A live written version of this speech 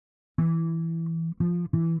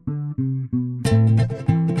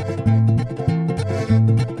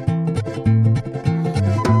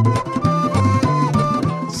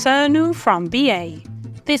from BA.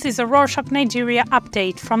 This is a Rorschach Nigeria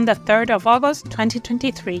update from the 3rd of August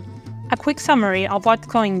 2023. A quick summary of what's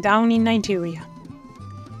going down in Nigeria.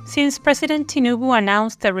 Since President Tinubu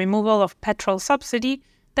announced the removal of petrol subsidy,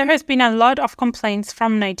 there has been a lot of complaints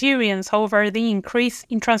from Nigerians over the increase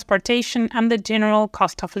in transportation and the general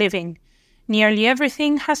cost of living. Nearly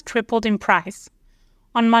everything has tripled in price.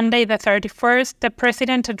 On Monday the 31st, the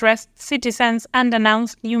president addressed citizens and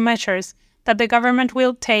announced new measures that the government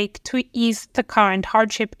will take to ease the current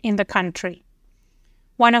hardship in the country.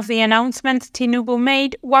 One of the announcements Tinubu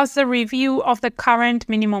made was the review of the current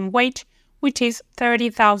minimum wage, which is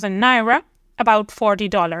 30,000 naira, about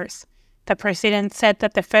 $40. The president said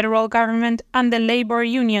that the federal government and the labor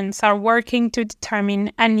unions are working to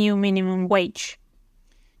determine a new minimum wage.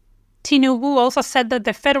 Tinubu also said that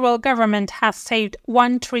the federal government has saved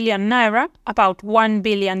 1 trillion naira, about $1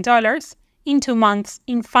 billion, in 2 months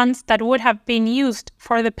in funds that would have been used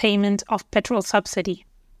for the payment of petrol subsidy.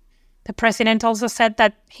 The president also said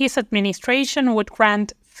that his administration would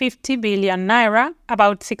grant 50 billion naira,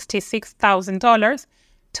 about $66,000,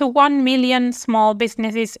 to 1 million small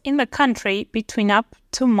businesses in the country between up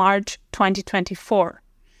to March 2024.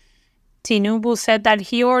 Tinubu said that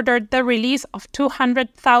he ordered the release of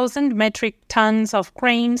 200,000 metric tons of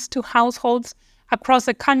grains to households across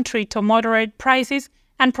the country to moderate prices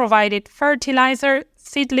and provided fertilizer,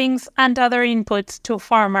 seedlings, and other inputs to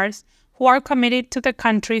farmers who are committed to the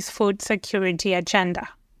country's food security agenda.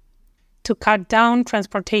 To cut down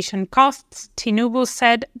transportation costs, Tinubu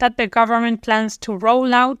said that the government plans to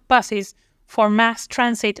roll out buses for mass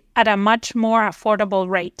transit at a much more affordable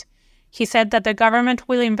rate. He said that the government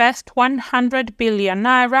will invest 100 billion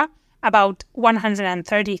naira, about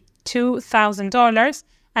 $132,000,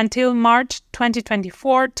 until March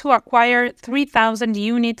 2024 to acquire 3,000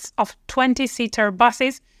 units of 20-seater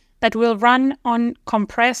buses that will run on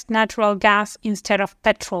compressed natural gas instead of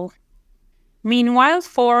petrol. Meanwhile,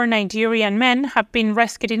 4 Nigerian men have been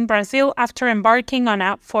rescued in Brazil after embarking on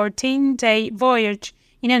a 14-day voyage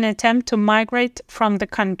in an attempt to migrate from the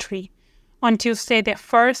country. On Tuesday the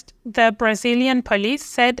 1st, the Brazilian police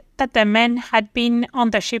said that the men had been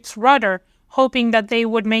on the ship's rudder, hoping that they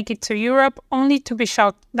would make it to Europe, only to be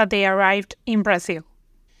shocked that they arrived in Brazil.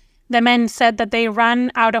 The men said that they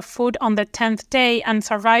ran out of food on the 10th day and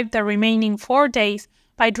survived the remaining 4 days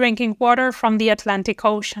by drinking water from the Atlantic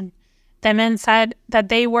Ocean. The men said that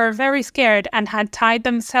they were very scared and had tied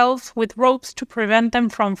themselves with ropes to prevent them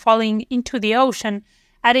from falling into the ocean,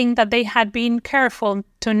 adding that they had been careful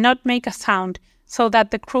to not make a sound so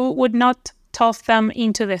that the crew would not toss them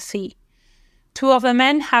into the sea. 2 of the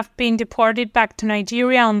men have been deported back to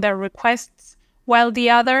Nigeria on their requests, while the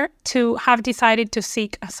other 2 have decided to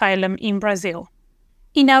seek asylum in Brazil.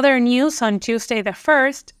 In other news, on Tuesday the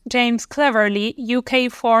 1st, James Cleverly, UK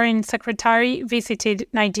Foreign Secretary, visited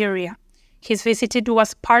Nigeria. His visit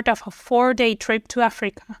was part of a 4-day trip to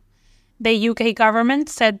Africa. The UK government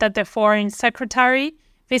said that the Foreign Secretary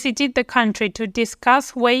visited the country to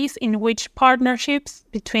discuss ways in which partnerships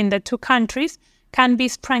between the 2 countries can be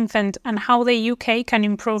strengthened and how the UK can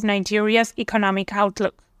improve Nigeria's economic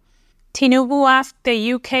outlook. Tinubu asked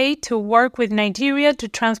the UK to work with Nigeria to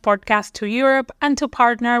transport gas to Europe and to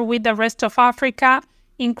partner with the rest of Africa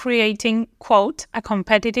in creating, quote, a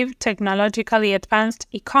competitive, technologically advanced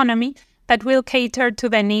economy that will cater to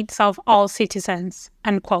the needs of all citizens,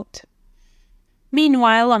 unquote.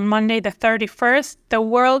 Meanwhile, on Monday the 31st, the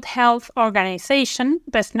World Health Organization,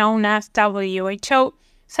 best known as WHO,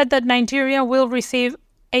 said that Nigeria will receive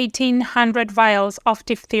 1,800 vials of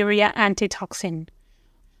diphtheria antitoxin.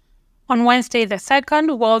 On Wednesday the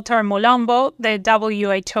 2nd, Walter Mulambo, the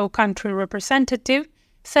WHO country representative,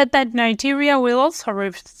 said that Nigeria will also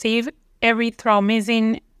receive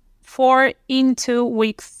erythromycin 4 in 2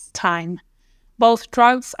 weeks' time. Both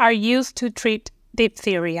drugs are used to treat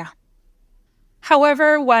diphtheria.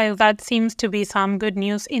 However, while that seems to be some good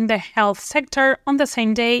news in the health sector, on the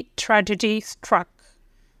same day, tragedy struck.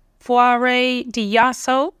 Fuare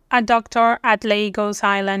Diaso, a doctor at Lagos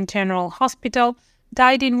Island General Hospital,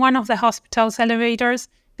 died in one of the hospital's elevators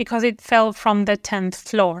because it fell from the 10th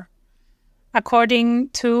floor. According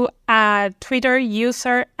to a Twitter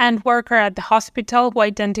user and worker at the hospital who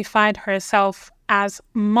identified herself as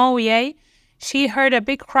Moye, she heard a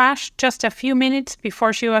big crash just a few minutes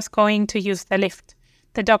before she was going to use the lift.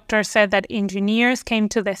 The doctor said that engineers came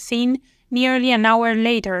to the scene nearly an hour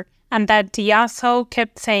later and that Diaso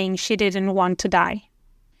kept saying she didn't want to die.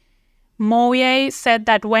 Moye said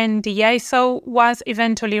that when Diaso was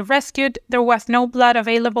eventually rescued, there was no blood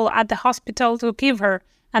available at the hospital to give her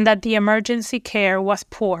and that the emergency care was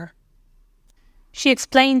poor. She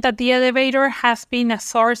explained that the elevator has been a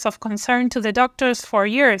source of concern to the doctors for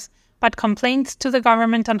years, but complaints to the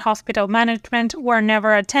government and hospital management were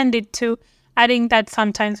never attended to, adding that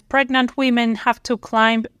sometimes pregnant women have to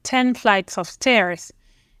climb 10 flights of stairs.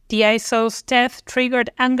 The ISO's death triggered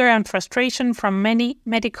anger and frustration from many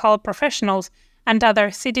medical professionals and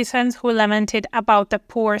other citizens who lamented about the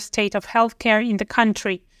poor state of healthcare in the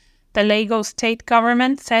country. The Lagos state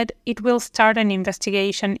government said it will start an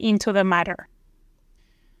investigation into the matter.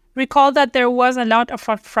 Recall that there was a lot of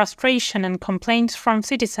frustration and complaints from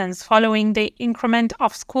citizens following the increment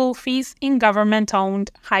of school fees in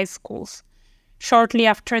government-owned high schools. Shortly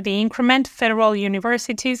after the increment, federal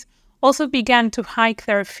universities also began to hike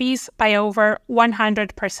their fees by over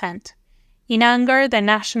 100%. In anger, the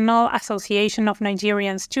National Association of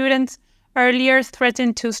Nigerian Students earlier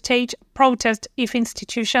threatened to stage protest if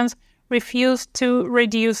institutions refused to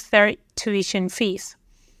reduce their tuition fees.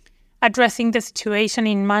 Addressing the situation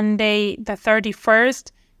in Monday, the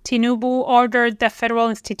 31st, Tinubu ordered the federal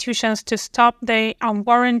institutions to stop the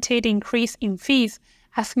unwarranted increase in fees,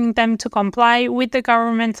 asking them to comply with the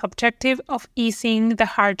government's objective of easing the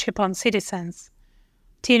hardship on citizens.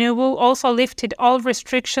 Tinubu also lifted all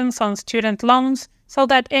restrictions on student loans so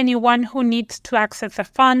that anyone who needs to access the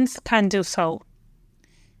funds can do so.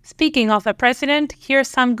 Speaking of the president, here's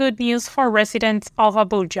some good news for residents of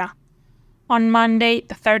Abuja. On Monday,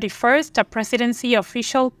 the 31st, a presidency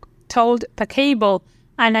official told The Cable,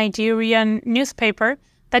 a Nigerian newspaper,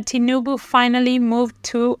 that Tinubu finally moved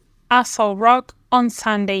to Aso Rock on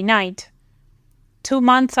Sunday night, 2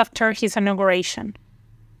 months after his inauguration.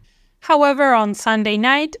 However, on Sunday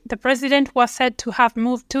night, the president was said to have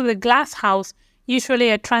moved to the Glass House, usually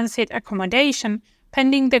a transit accommodation,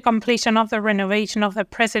 pending the completion of the renovation of the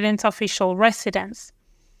president's official residence.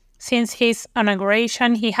 Since his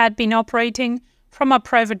inauguration, he had been operating from a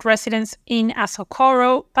private residence in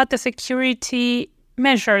Asokoro, but the security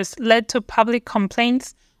measures led to public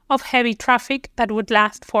complaints of heavy traffic that would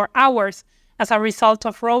last for hours as a result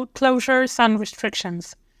of road closures and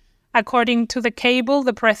restrictions. According to The Cable,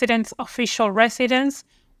 the president's official residence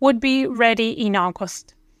would be ready in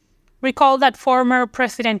August. Recall that former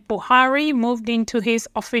President Buhari moved into his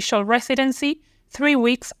official residency 3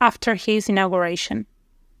 weeks after his inauguration.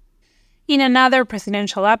 In another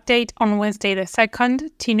presidential update on Wednesday the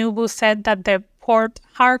 2nd, Tinubu said that the Port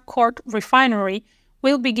Harcourt refinery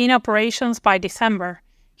will begin operations by December.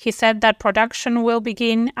 He said that production will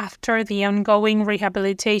begin after the ongoing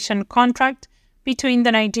rehabilitation contract between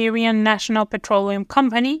the Nigerian National Petroleum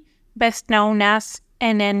Company, best known as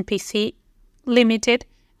NNPC Limited,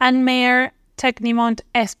 and Mayer Tecnimont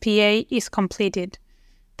SPA is completed.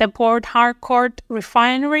 The Port Harcourt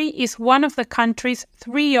refinery is one of the country's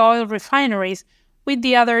 3 oil refineries, with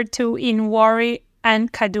the other 2 in Warri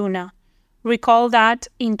and Kaduna. Recall that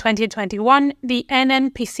in 2021, the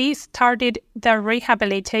NNPC started the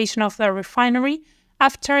rehabilitation of the refinery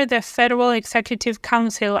after the Federal Executive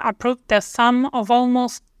Council approved the sum of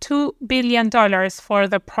almost $2 billion for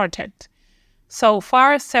the project. So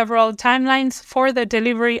far, several timelines for the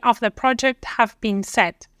delivery of the project have been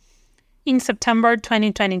set. In September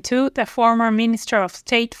 2022, the former Minister of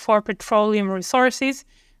State for Petroleum Resources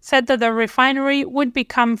said that the refinery would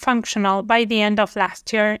become functional by the end of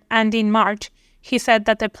last year, and in March, he said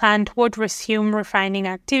that the plant would resume refining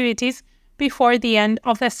activities before the end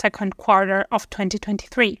of the second quarter of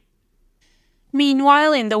 2023.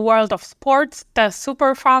 Meanwhile, in the world of sports, the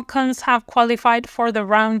Super Falcons have qualified for the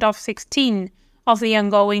round of 16 of the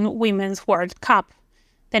ongoing Women's World Cup.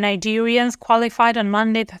 The Nigerians qualified on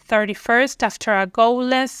Monday the 31st after a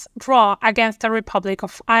goalless draw against the Republic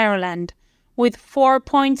of Ireland. With 4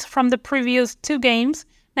 points from the previous 2 games,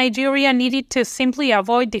 Nigeria needed to simply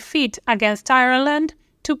avoid defeat against Ireland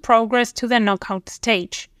to progress to the knockout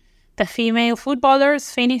stage. The female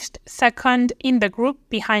footballers finished second in the group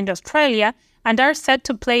behind Australia and are set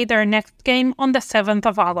to play their next game on the 7th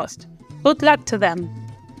of August. Good luck to them.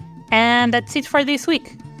 And that's it for this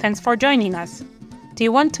week. Thanks for joining us. Do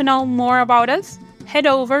you want to know more about us? Head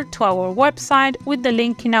over to our website with the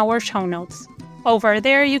link in our show notes. Over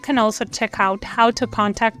there, you can also check out how to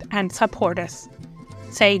contact and support us.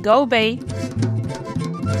 Say go, Bay!